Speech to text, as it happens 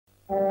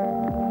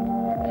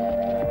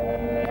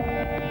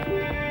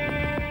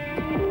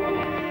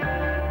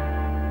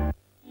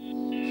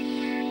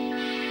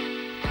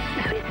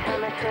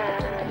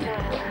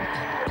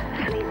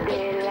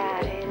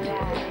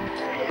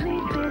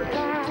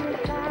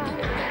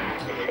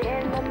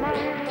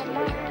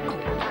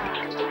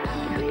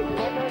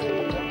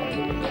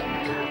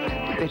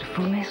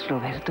Perfumes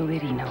Roberto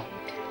Berino.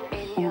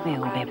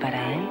 VV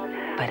para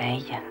él, para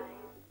ella.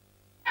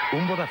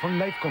 Un Vodafone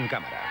Live con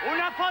cámara.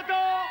 ¡Una foto!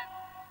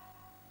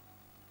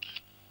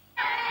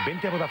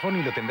 Vente a Vodafone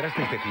y lo tendrás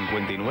desde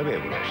 59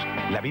 euros.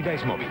 La vida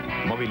es móvil.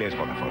 Móvil es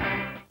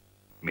Vodafone.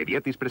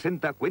 Mediatis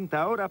presenta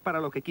Cuenta ahora para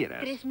lo que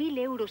quieras. 3.000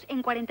 euros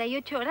en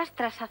 48 horas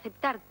tras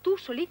aceptar tu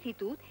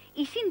solicitud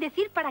y sin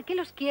decir para qué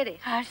los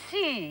quieres. ¿Ah,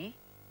 sí?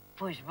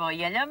 Pues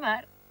voy a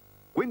llamar.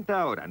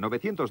 Cuenta ahora,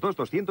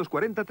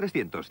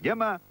 902-240-300.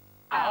 Llama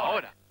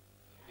ahora.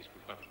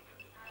 Disculpadme.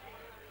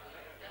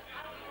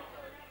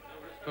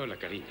 Hola,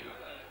 cariño.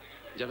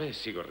 Ya ves,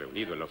 sigo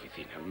reunido en la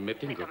oficina. ¿Me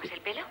tomas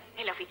el pelo?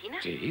 ¿En la oficina?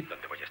 Sí,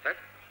 ¿dónde voy a estar?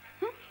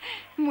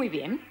 Muy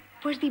bien.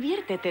 Pues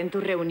diviértete en tu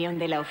reunión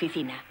de la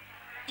oficina.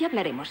 Ya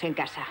hablaremos en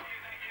casa.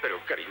 Pero,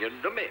 cariño,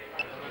 no me...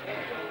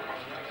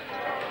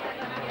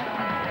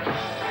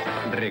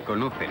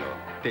 Reconócelo.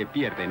 Te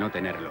pierde no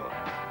tenerlo.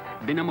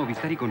 Ven a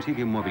Movistar y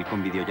consigue un móvil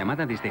con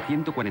videollamada desde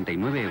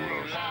 149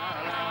 euros.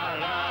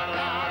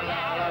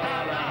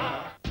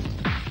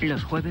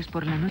 Los jueves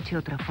por la noche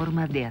otra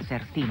forma de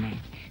hacer cine.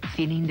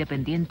 Cine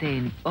independiente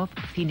en Off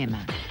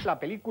Cinema. La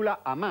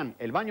película Aman,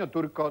 el baño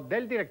turco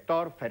del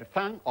director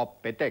Ferzan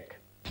Okpetek.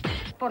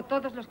 Por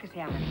todos los que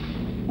se aman.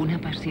 Una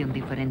pasión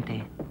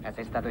diferente. ¿Has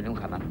estado en un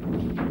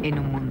hammam? En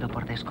un mundo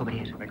por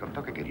descubrir. Me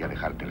contó que quería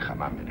dejarte el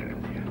hammam en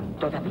herencia.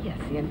 Todavía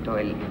siento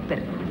el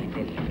perfume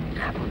del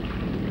jabón.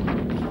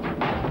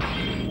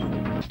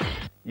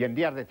 Y en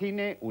Días de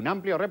Cine, un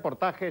amplio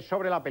reportaje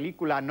sobre la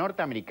película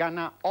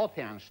norteamericana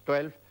Ocean's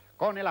 12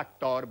 con el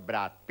actor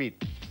Brad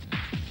Pitt.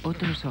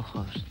 Otros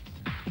ojos.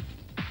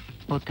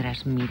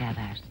 Otras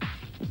miradas.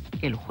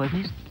 El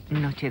jueves,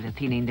 noche de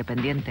cine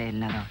independiente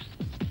en la 2.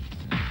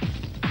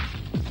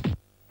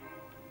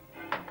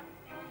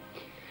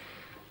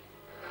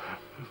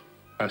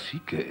 Así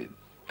que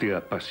te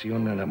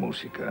apasiona la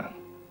música.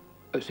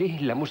 Sí,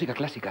 la música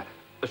clásica.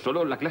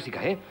 Solo la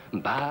clásica, ¿eh?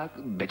 Bach,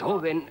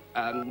 Beethoven,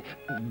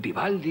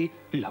 Vivaldi...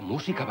 La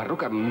música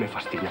barroca me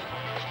fascina.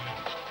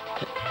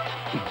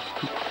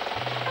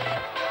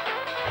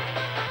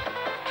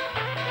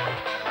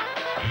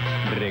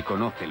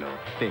 Reconócelo.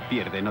 Te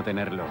pierde no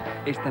tenerlo.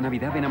 Esta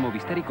Navidad ven a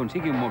Movistar y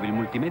consigue un móvil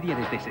multimedia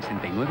desde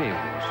 69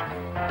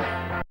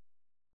 euros.